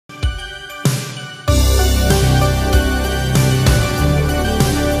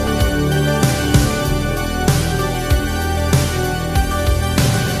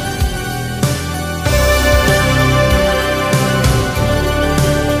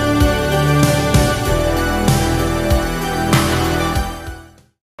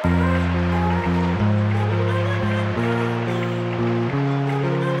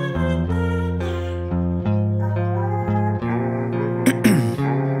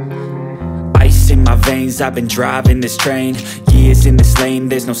veins, I've been driving this train. Years in this lane,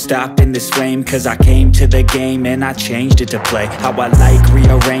 there's no stopping this flame. Cause I came to the game and I changed it to play how I like,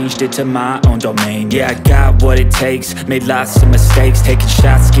 rearranged it to my own domain. Yeah, I got what it takes, made lots of mistakes, taking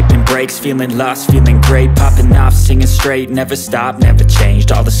shots, skipping breaks, feeling lost, feeling great, popping off, singing straight, never stopped, never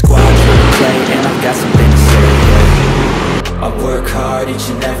changed. All the squad here to play, and I've got something to say, yeah. I work hard each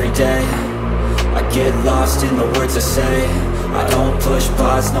and every day, I get lost in the words I say. I don't push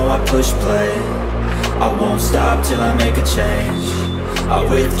pause, no, I push play. I won't stop till I make a change. I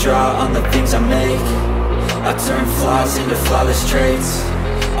withdraw on the things I make. I turn flaws into flawless traits.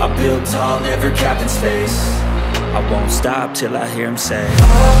 I build tall, never capped in space. I won't stop till I hear him say, oh,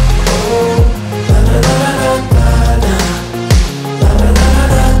 oh, la la la la la la, la la la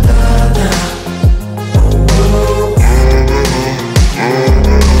la la la, oh, oh,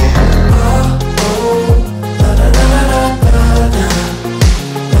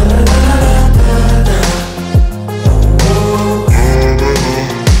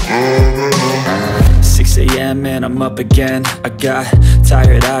 and I'm up again. I got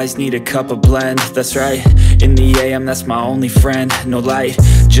tired eyes, need a cup of blend. That's right, in the AM, that's my only friend. No light,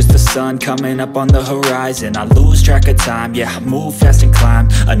 just the sun coming up on the horizon. I lose track of time, yeah, I move fast and climb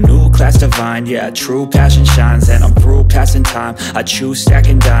a new class divine, yeah, true passion shines. And I'm through passing time, I choose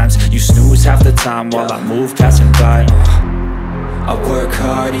stacking dimes. You snooze half the time while I move passing by. I work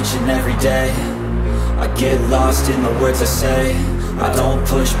hard each and every day, I get lost in the words I say. I don't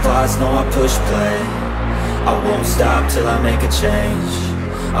push pause, no, I push play. I won't stop till I make a change.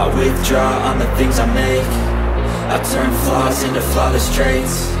 I withdraw on the things I make. I turn flaws into flawless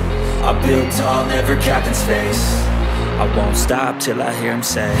traits. I build tall, never capped in space. I won't stop till I hear him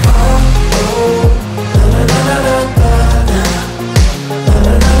say, oh, oh, la la la la la la, la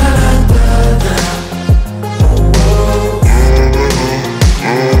la la la la la, oh, oh.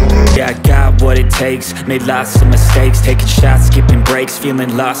 Yeah, I got what it takes, made lots of mistakes, taking shots, skipping breaks,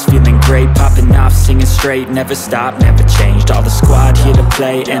 feeling lost, feeling great, popping off, singing straight, never stopped, never changed. All the squad here to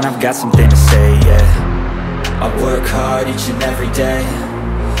play, and I've got something to say, yeah. I work hard each and every day,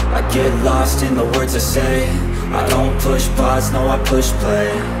 I get lost in the words I say. I don't push pause, no, I push play.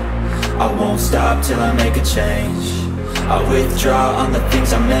 I won't stop till I make a change. I withdraw on the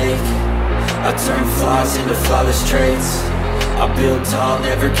things I make. I turn flaws into flawless traits. I build tall,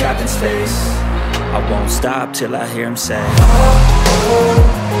 never capped in space. I won't stop till I hear him say, oh, oh,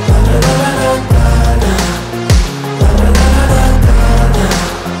 la la la la la la, la la la la la la,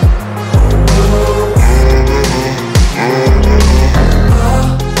 oh, oh,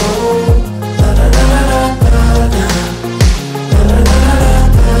 oh, la la la la la la, la la la la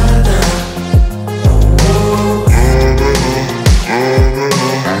la, oh,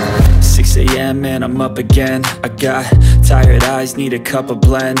 oh. 6 AM and I'm up again. I got tired eyes, need a cup of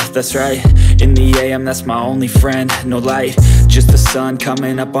blend. That's right, in the AM, that's my only friend. No light, just the sun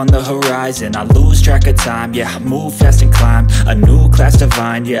coming up on the horizon. I lose track of time, yeah, I move fast and climb a new class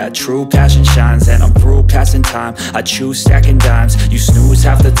divine, yeah, true passion shines. And I'm through passing time, I choose stacking dimes. You snooze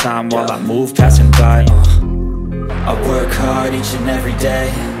half the time while I move passing by. I work hard each and every day,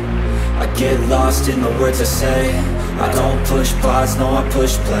 I get lost in the words I say. I don't push pause, no, I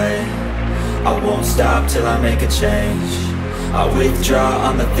push play. I won't stop till I make a change. I withdraw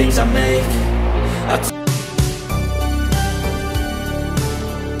on the things I make.